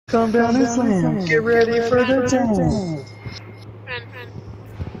Come down and slam. Get ready for the jam.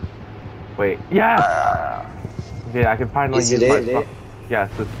 Wait. Yes! Yeah, I can finally use my.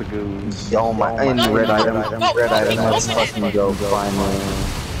 Yes, it's the goo. Oh my, and red item, let's fucking go, finally.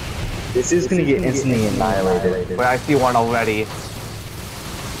 This is gonna get instantly annihilated. Wait, I see one already.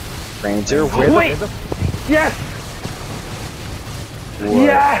 Ranger, wait! Yes! What?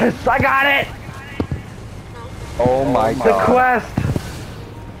 Yes! I got it! Oh my god. The quest!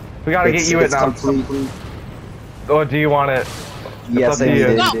 We gotta get you it now. Complete. Or do you want it? Yes, I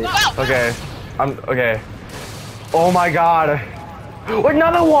did. Okay. Okay. Oh my god.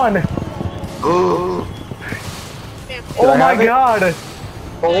 Another one! Oh my god!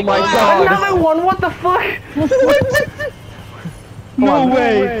 Oh my god! Another one! What the fuck? No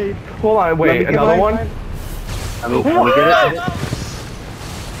way! Hold on, wait, another one? Let me get it.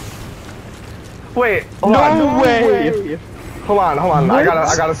 Wait, hold on. No way! Hold on. I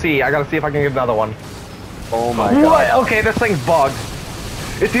gotta see if I can get another one. Oh my god. What? Okay, this thing's bugged.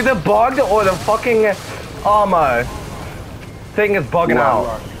 It's either bugged or the fucking thing is bugging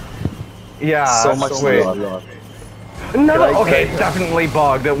out. Yeah. So much wait. Another. Okay, it's definitely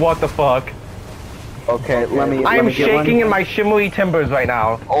bugged. What the fuck? Okay, let me. I am shaking in my shimmery timbers right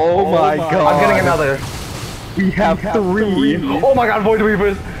now. Oh my god. I'm getting another. We have three. Oh my god, Void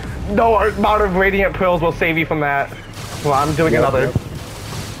Reapers. No amount of radiant pearls will save you from that. Well, I'm doing another.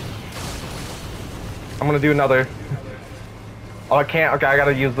 I'm gonna do another. Oh, I can't. Okay, I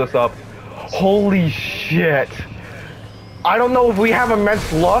gotta use this up. Holy shit. I don't know if we have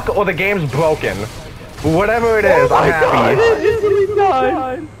immense luck or the game's broken. Whatever it is, I'm happy.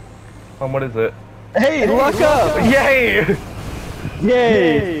 God. What is it? Hey, luck up! Yay!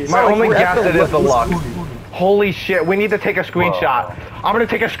 Yay! My only guess it is the luck. Holy shit, we need to take a screenshot. I'm gonna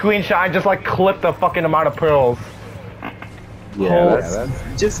take a screenshot and just like clip the fucking amount of pearls. Yeah,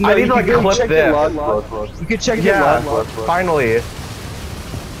 just I need to like clip this. You can check the log. Finally.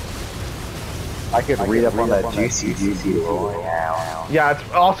 I could read up on that juicy. Yeah, it's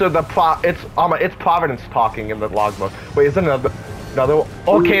also it's Providence talking in the logbook. Wait, is it another one?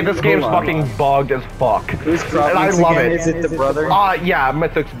 Okay, this game's fucking bugged as fuck. Who's and I love it. Is it the brother? Yeah,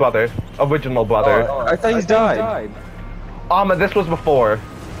 Mythic's brother. Original brother. I thought he's died. This was before.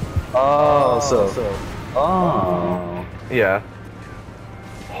 Oh. Yeah.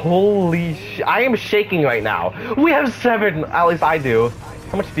 Holy shit. I am shaking right now. We have 7, at least I do.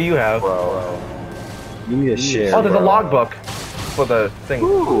 How much do you have? Bro. You need a share. Oh, there's a logbook for the thing.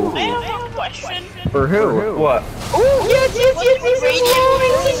 Ooh. I have a question. For who? What? Ooh, yes.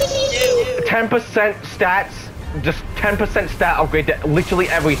 10% stats, just 10% stat upgrade to literally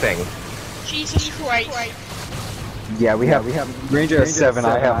everything. Jesus Christ. Yeah, we have Ranger has 7,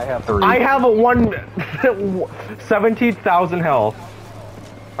 I have 3. I have 17,000 health.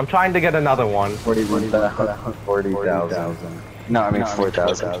 I'm trying to get another one. 40,000. No, I mean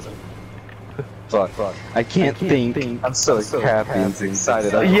 4,000. Fuck. I can't think. I'm so happy and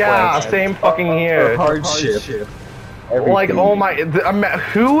excited. Yeah, same fucking here. Hardship. Like, oh my,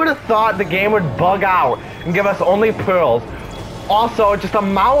 who would have thought the game would bug out and give us only pearls? Also, just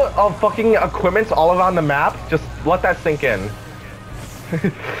amount of fucking equipments all around the map, just let that sink in.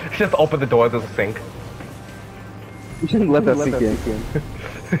 Just open the door, there's a sink. Let that sink in.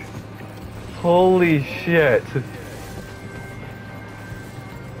 Holy shit.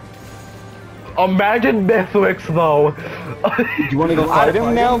 Imagine Mythwix though. You wanna go fight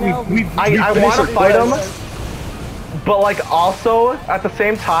him now? I wanna fight him, but like also at the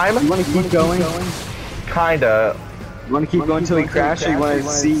same time. You wanna keep going? Kinda. You wanna keep going until we crash, or you wanna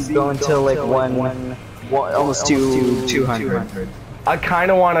see go until like almost 200? I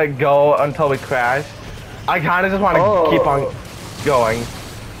kinda wanna go until we crash. I kinda just wanna keep on going.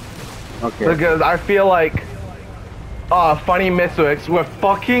 Okay. Because I feel like funny Mythwix with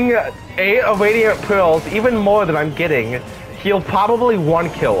fucking 8 irradiant pearls, even more than I'm getting, he'll probably one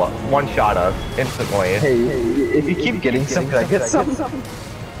shot us instantly. Hey, if you keep getting some, can I get some?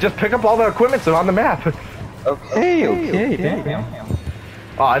 Just pick up all the equipment around the map. Okay, damn.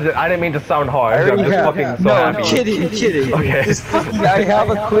 Oh, I didn't mean to sound harsh. I'm just fucking so happy. I'm kidding. Okay. I have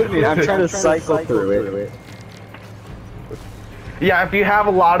equipment. I'm trying to cycle through it. Yeah, if you have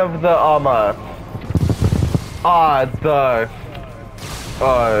a lot of the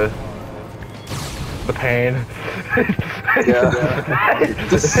pain. Yeah.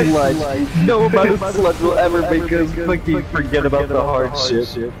 The sludge. No amount of sludge will ever make us fucking forget about the hardship.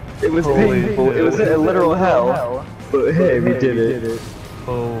 It was painful. It was a literal hell. But hey, we did it.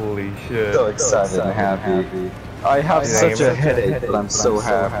 Holy shit. So excited and happy. I have such a headache, but I'm so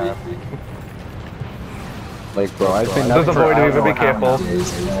happy. Like, bro, I've been There's up a for void I weaver, don't be know how careful. many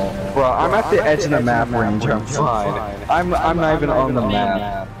days, bro, I'm at the edge of the map range, I'm fine. I'm not even on the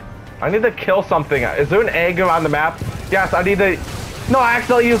map. I need to kill something. Is there an egg around the map? Yes, I need to... No, I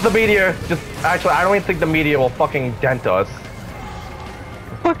accidentally used the meteor. Actually, I don't even think the meteor will fucking dent us.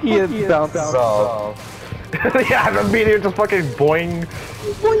 Fuck you, it bounces off. Yeah, the meteor just fucking boing.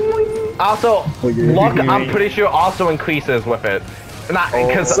 Also, luck, I'm pretty sure also increases with it. Not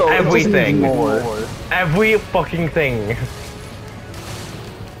because so everything. more. Every fucking thing.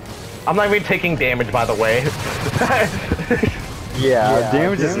 I'm not even taking damage, by the way. Yeah,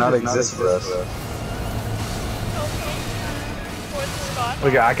 damage does not exist for us.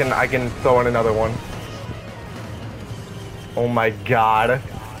 Okay, I can throw in another one. Oh my god.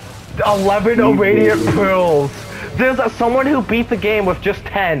 11 irradiant pearls. There's someone who beat the game with just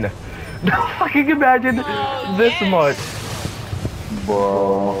 10. Fucking imagine this much.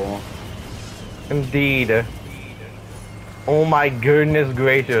 Bro. Indeed. Oh my goodness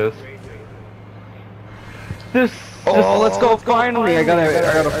gracious. This. Oh, let's go! Finally, I got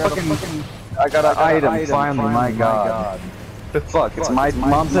an item. Finally, my god. Fuck! It's my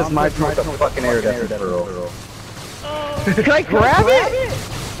mom says my turn to fucking irradiant pearl. Can I grab it?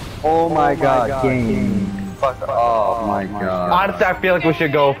 Oh my god, game. Fuck! Oh my god. Honestly, I feel like we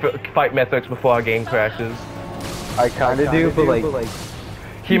should go fight Mythics before our game crashes. I kinda do, but like.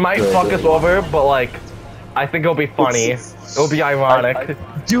 He might fuck us over, but like, I think it'll be funny. It'll be ironic.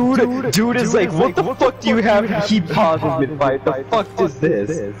 Dude is like, what the fuck do you have to keep pausing mid-fight? The fuck is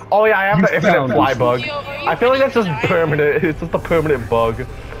this? Oh yeah, I have the infinite fly bug. I feel like that's just permanent. It's just a permanent bug.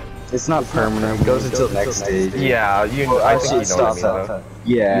 It's not permanent. It goes until next stage. Yeah, I think you know what I mean. Though.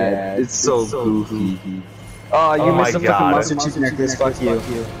 Yeah, it's so goofy. Oh, you missed a fucking monster chicken necklace. Fuck you.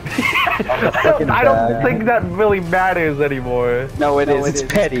 I don't think that really matters anymore. No, it is. It's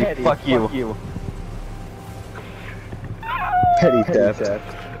petty. Fuck you. Petty theft.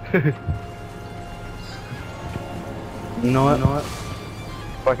 You know what?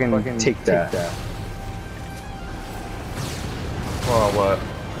 Fucking take that. Oh, what?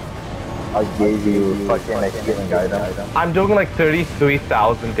 I gave you a fucking healing item. I'm doing like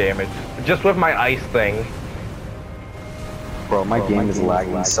 33,000 damage just with my ice thing. Bro, my game is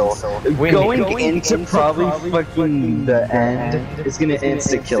lagging so. Going into probably fucking the end, it's gonna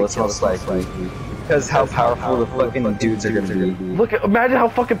insta kill us most likely. Because how powerful the fucking dudes are gonna be. Look, imagine how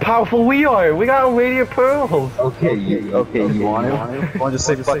fucking powerful we are. We got irradiant pearls. Okay, you want to? Want to just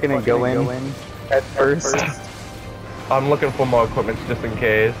say fucking and go in at first? I'm looking for more equipment just in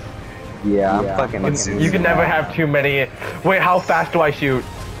case. Yeah, I'm fucking. You can never have too many. Wait, how fast do I shoot?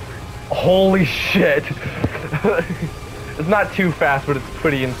 Holy shit! It's not too fast, but it's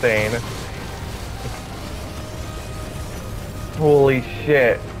pretty insane. Holy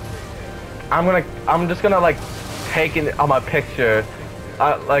shit! I'm just gonna like take it on my picture.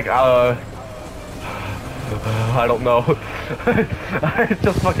 I don't know. I'm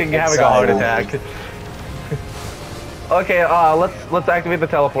just fucking having a heart attack. Okay, let's activate the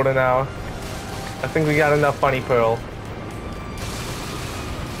teleporter now. I think we got enough funny pearl.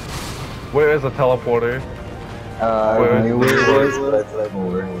 Where is the teleporter? Where it was,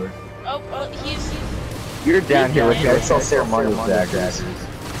 he's... You're down here with me. I saw ceremonial daggers.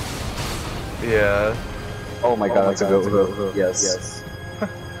 Yeah. Oh my god, that's a good hook. Yes.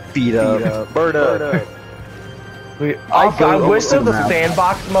 Beat up. Bird up. Also, I wish there was a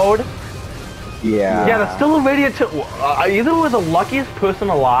sandbox mode. Yeah. Yeah, there's still a radiant. Either we're the luckiest person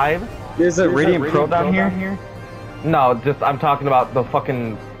alive. There's a radiant pearl down here. No, just I'm talking about the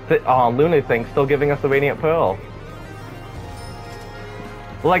fucking lunar thing still giving us the radiant pearl.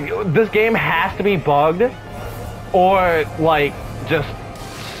 Like this game has to be bugged, or like just.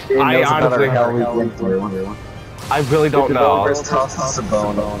 I honestly, I really don't know.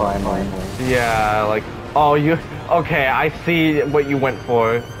 Yeah, like, oh, okay, I see what you went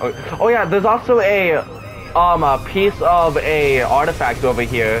for. Oh yeah, there's also a piece of a artifact over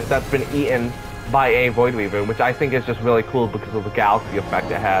here that's been eaten by a Void Weaver, which I think is just really cool because of the galaxy effect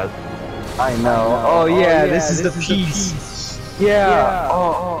it has. I know. Oh yeah, this is the piece. Yeah.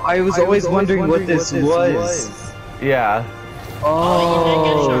 Oh, I was always wondering what this was. Yeah.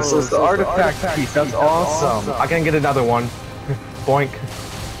 Oh, so it's the artifact piece. That's awesome. I can get another one. Boink.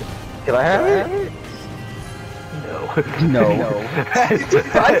 Can I have it? No.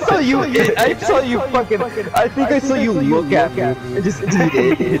 I saw you fucking. I think I saw you look at me and just eat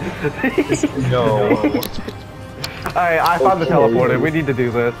it. No. Alright, I found the teleporter. We need to do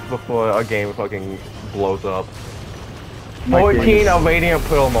this before our game fucking blows up. 14 irradiant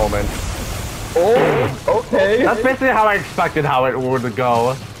pearl moments. Oh, okay. That's basically how I expected how it would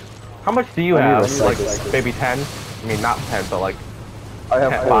go. How much do you I need have? a Like cycle. maybe 10? I mean, not 10, but like I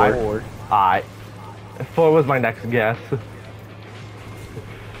have 10, 4. 5. Alright. 4 was my next guess.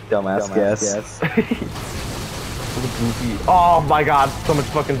 Dumbass guess. Oh my god, so much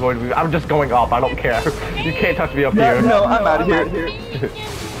fucking void. I'm just going up, I don't care. You can't touch me up here. No, I'm out of here.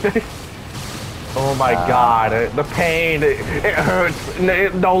 Oh my god, the pain, it hurts,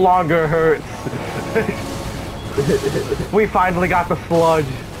 it no longer hurts. We finally got the sludge.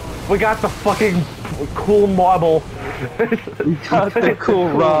 We got the fucking cool marble. We got the cool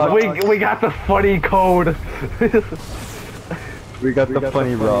rock. We got the funny code. We got the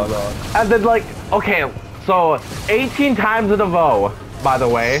funny rock. And then like, okay, so 18 times in a row, by the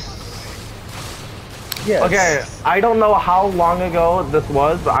way. Yes. Okay, I don't know how long ago this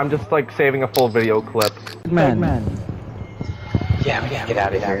was, but I'm just like saving a full video clip. Man. Yeah, we gotta get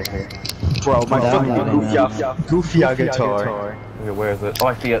out of here. Bro, my fucking goofy guitar. Okay, where is it? Oh,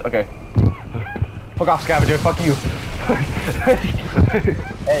 I see it. Okay. Fuck off, scavenger. Fuck you.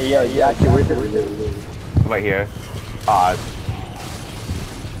 Hey, yo, you actually with it? Right here. I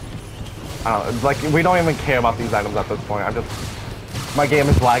don't know. It's like we don't even care about these items at this point. My game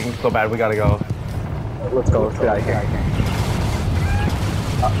is lagging so bad. We gotta go. Let's get out of here.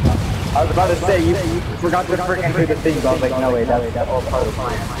 I was about to say, you forgot to freaking do the thing, but I was like, no wait, that's all part of the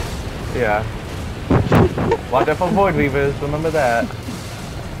plan. Yeah. Watch out for Void Weavers, remember that.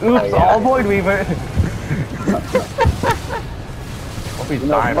 Oops, all Void Weaver! Hope he's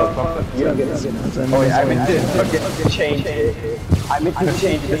dying or something. You don't get this. Oh yeah, I meant to change it. I meant to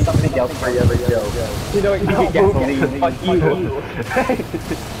change it to something else for every joke. You know what, you can get something, fuck you.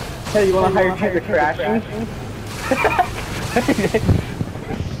 Hey, you wanna hire me to crashing?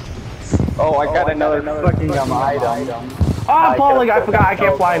 Oh, I got another fucking item. Oh, I'm falling! I forgot I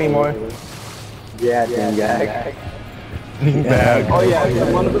can't fly anymore. Yeah, dang gag. Bag. Oh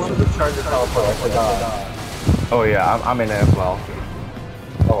yeah, one of us was a charger teleport, I forgot. Oh yeah, I'm in there as well.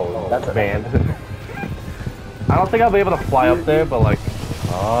 Oh, that's a Banned. I don't think I'll be able to fly up there, but like...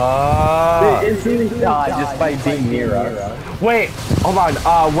 It seems just by being near us. Wait, hold on.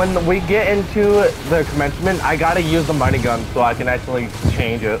 When we get into the commencement, I gotta use the money gun so I can actually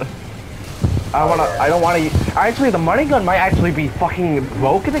change it. I don't wanna... Actually, the money gun might actually be fucking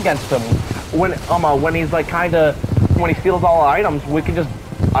broken against him. When he's like when he steals all our items,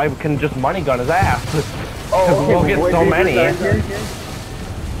 I can just money gun his ass. Oh, we'll get so many.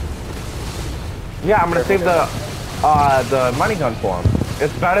 Yeah, I'm gonna save the money gun for him.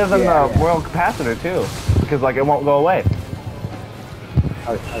 It's better than the royal capacitor too, because like it won't go away.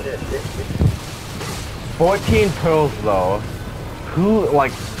 14 pearls though. Who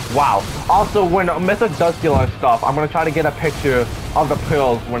like? Wow. Also, when Mythic does steal our stuff, I'm gonna try to get a picture of the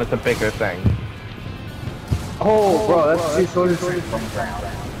pearls when it's a bigger thing. Oh, bro, that's too sort of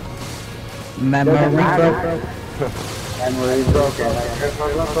memory broken. Memory broken.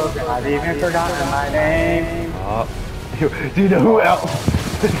 I've even forgotten my name. Do you know who else?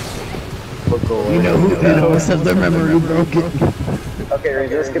 You know who else has their memory broken? Okay,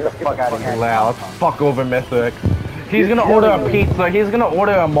 Ranger, let's get the fuck out of here. Let's fuck over Mythic. He's gonna order a pizza. He's gonna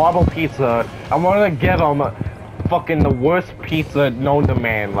order a marble pizza. I'm gonna give him fucking the worst pizza known to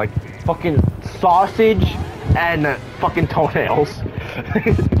man. Like fucking sausage and fucking toenails.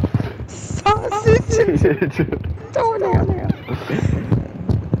 Sausage? Toenails.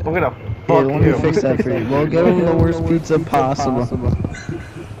 I'm gonna Here, fuck let me him. fix that for you. We'll give him the worst pizza possible.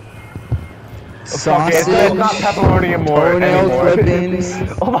 Sausage, it's not pepperoni anymore. clippings,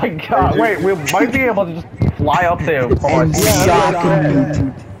 Oh my god, wait, we might be able to just fly up there and sock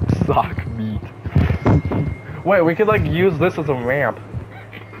meat. Sock meat. Wait, we could like use this as a ramp.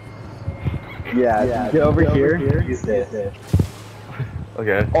 Yeah, get over here. Use this.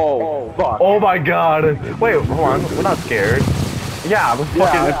 Okay. Oh, fuck. Oh my god. Wait, hold on. We're not scared. Yeah, the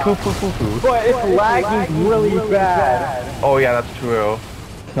fucking poo. But it's lagging really bad. Oh yeah, that's true.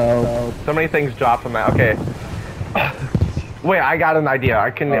 Coke. So many things drop from that. Okay. Wait, I got an idea.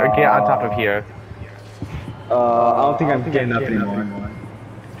 I can get on top of here. I don't think I'm getting up anymore.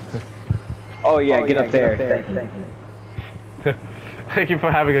 Oh yeah, get up there. Thank you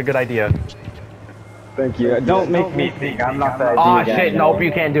for having a good idea. Thank you. Don't make me think. I'm not that Oh idea shit, guy. nope,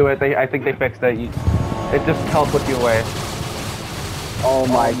 you can't do it. I think they fixed it. It just teleports you away. Oh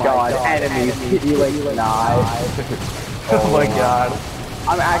my god, enemies hit you like knives. Oh my god.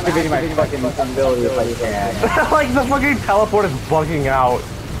 I'm activating my fucking ability if I can. Like the fucking teleport is bugging out.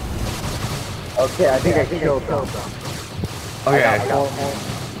 Okay, I think I killed them. Okay.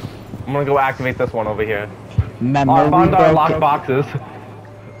 I'm gonna go activate this one over here. Oh, Memory I found our locked broken. boxes.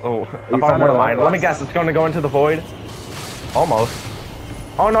 Oh, I found one of mine. Let me guess, it's gonna go into the void? Almost.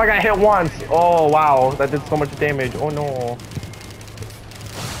 Oh no, I got hit once. Oh wow, that did so much damage. Oh no.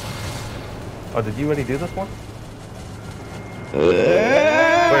 Oh, did you already do this one?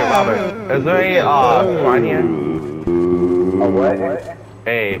 Wait, Robert, is there a line here? A what?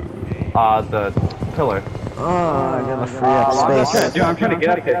 The pillar. Oh, I gotta free up space. I'm trying to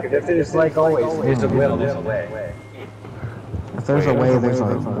get up there, because it's like always, there's a will, there's a way. If there's a way, there's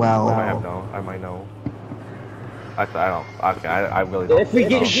a well. I might know. I don't. Okay, I really don't. If we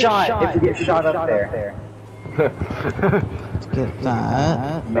get shot up there. Let's get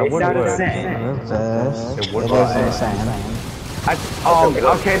that. It's not insane. What is this? It would It work. is insane.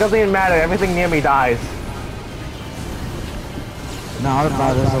 Okay, it doesn't even matter. Everything near me dies. No,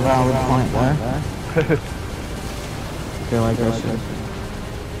 that is a valid point there. I feel like I should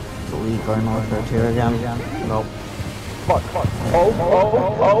delete our North Road here again. Nope. Fuck.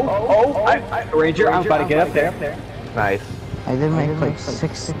 Ranger, I'm about to get up there. Nice. I did make like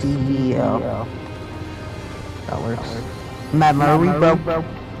 60 That works. Memory, bro.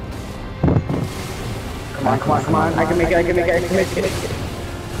 Come on. I can make it.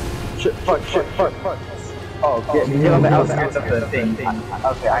 Shit, fuck. Oh, get on the outskirts of the thing.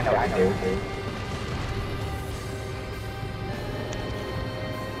 Okay, I know what to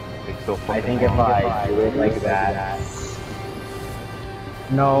do. I think if I do it like that.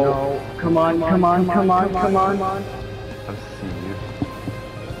 No. Come on. I'm seized.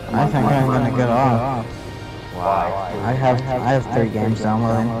 I think I'm gonna get off. Wow. I have 3 games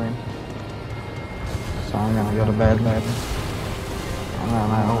downloading. So I'm gonna go to bed.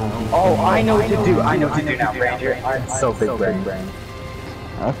 Oh, I know what to do. I know what to do now, Ranger. I'm so big brain.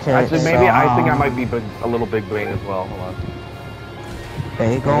 Okay. Actually, maybe I think I might be a little big brain as well. Hold on.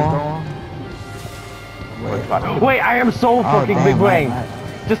 Bagel. Wait, I am so fucking big brain.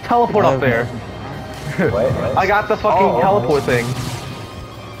 Just teleport up there. I got the fucking teleport thing.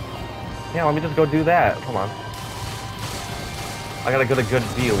 Yeah, let me just go do that. Hold on. I gotta get a good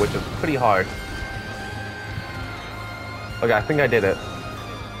view, which is pretty hard. Okay, I think I did it.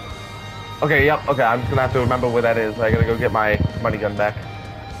 Okay, yep, okay, I'm just gonna have to remember where that is. I gotta go get my money gun back.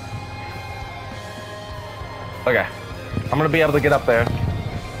 Okay. I'm gonna be able to get up there.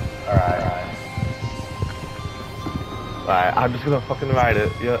 Alright, I'm just gonna fucking ride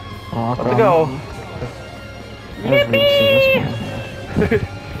it. Yeah. Let's go. Yippee!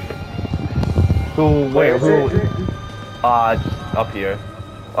 Who? Up here.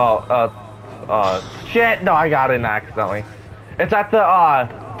 Shit! No, I got in accidentally. It's at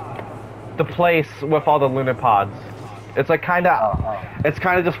the place with all the lunar pods. It's like it's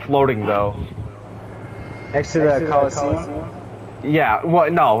kinda just floating though. Next to the Coliseum? Yeah, well,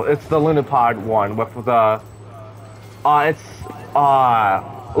 no, it's the lunar pod one with the,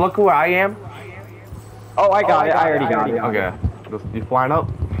 look where I am. Oh, I got it. I already got it. Okay, you flying up?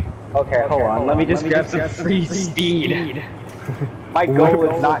 Okay, hold on. Let me just grab some free speed. My goal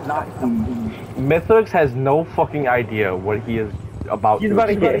is not Mythix has no fucking idea what he is about to He's about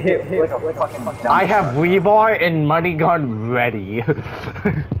to get hit with a fucking I have rebar and money gun ready.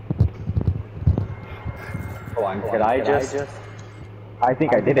 Hold on, could I just... I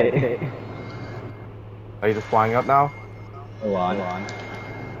think I did it. Are you just flying up now? Hold on.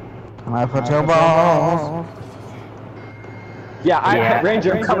 Can I put your balls? Yeah,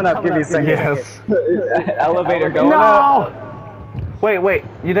 Ranger, I'm coming up. Give me a second. Yes. Elevator going up. No! Wait,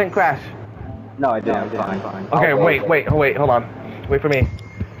 you didn't crash. No, I didn't. Fine. Okay, wait, hold on. Wait for me.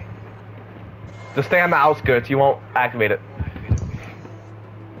 Just stay on the outskirts, you won't activate it.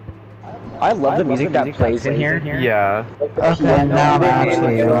 I love the music that plays in here. Yeah. Okay, now I'm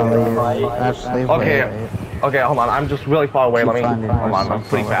actually Okay, hold on, I'm just really far away, hold on, I'm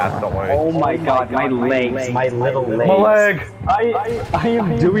pretty fast, don't worry. Oh my god, my legs, my little legs. My leg! I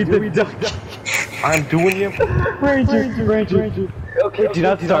am doing the duck. I'm doing it. Ranger. Okay, do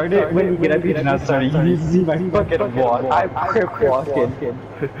not start it. When you get up here, do not start it. You need to see my fucking walk. I'm crip walking.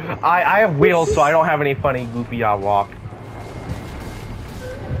 I have wheels, so I don't have any funny, goofy walk.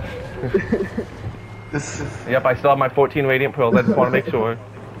 Yep, I still have my 14 radiant pearls. I just want to make sure.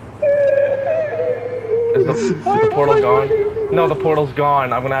 Is the portal gone? No, the portal's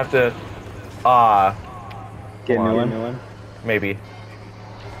gone. I'm gonna have to, get a new one. Maybe.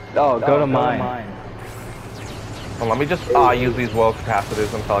 Oh, go to mine. Well, let me just use these world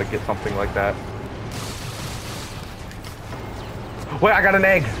capacitors until I get something like that. Wait, I got an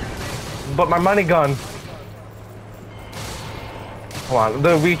egg, but my money gun. Hold on,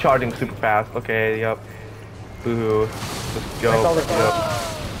 they're recharging super fast. Okay, yep. Boo-hoo. Just go. Yep.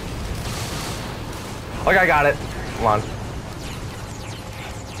 Okay, I got it. Come on.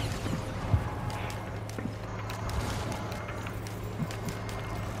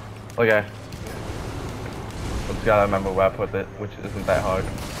 Okay. Just gotta remember where I put it, which isn't that hard.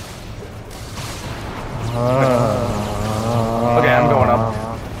 Okay, I'm going up.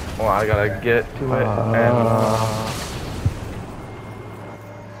 Well, I gotta get to it and...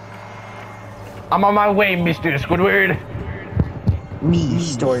 I'm on my way, Mr. Squidward!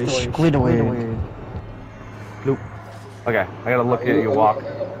 Mr. Squidward. Nope. Okay, I gotta look at your walk.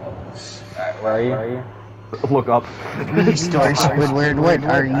 Where are you? Look up. Mr. Squidward, what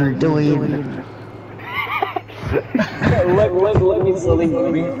are you doing? Look, he's slowly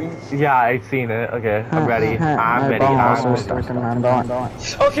moving. Yeah, I've seen it. Okay, I'm ready. I'm ready. Also stuck in my dog.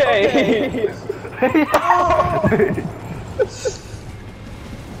 Okay!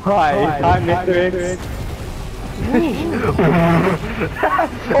 Hi, I'm Mr. X.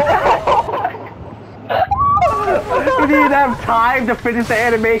 He didn't have time to finish the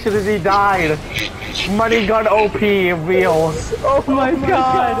animation as he died. Money gun OP real. Oh my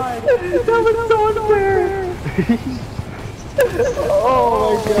god! That was so unfair!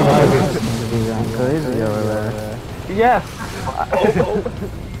 Oh my god! He's going crazy over there. Yes.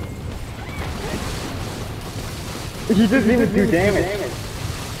 He doesn't even do damage.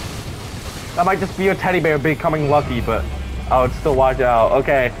 That might just be a teddy bear becoming lucky, but I would still watch out.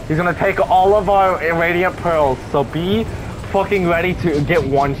 Okay, he's gonna take all of our irradiant pearls, so be fucking ready to get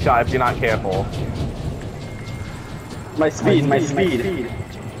one shot if you're not careful. My speed.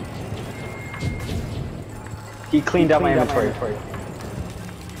 He cleaned out my inventory.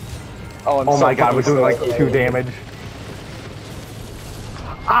 Oh, Oh my god, we're doing like 2 damage.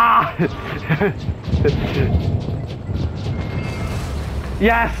 Ah!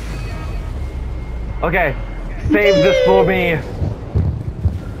 Yes! Okay, save this for me.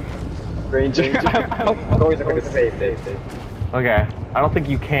 Ranger. I'm always looking to save. Okay, I don't think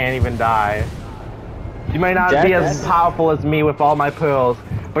you can even die. You may not be as powerful as me with all my pearls,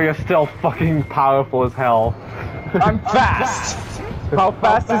 but you're still fucking powerful as hell. I'm fast! How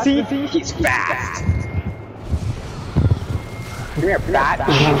fast is he? He's fast! Give me a bat!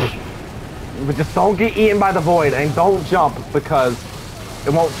 But just don't get eaten by the void, and don't jump, because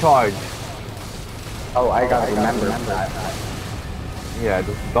it won't charge. Oh, I gotta remember that. Yeah,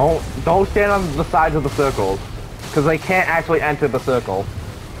 just don't stand on the sides of the circles, because they can't actually enter the circle.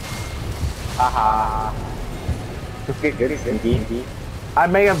 Haha. Good, indeed. I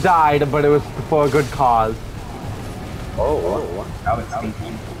may have died, but it was for a good cause. Oh, that was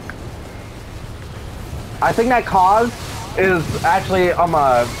sneaky. I think that cause is actually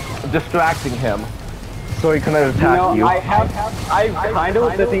distracting him, so he couldn't attack you. I kind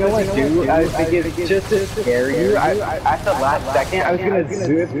of, the thing I want to do, I think is just to scare you. At the last second, I was gonna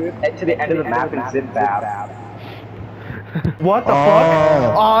zoom to the end of the map and zip fast. What the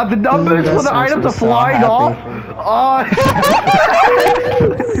fuck? The numbers for the items are flying off.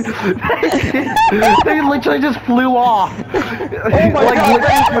 They literally just flew off. Oh my god,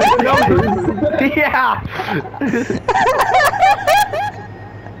 numbers. Yeah.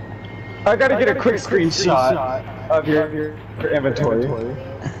 I gotta get a quick screenshot of your inventory.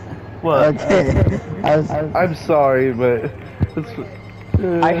 What? Okay. I'm sorry, but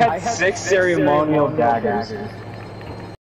I had 6 ceremonial daggers.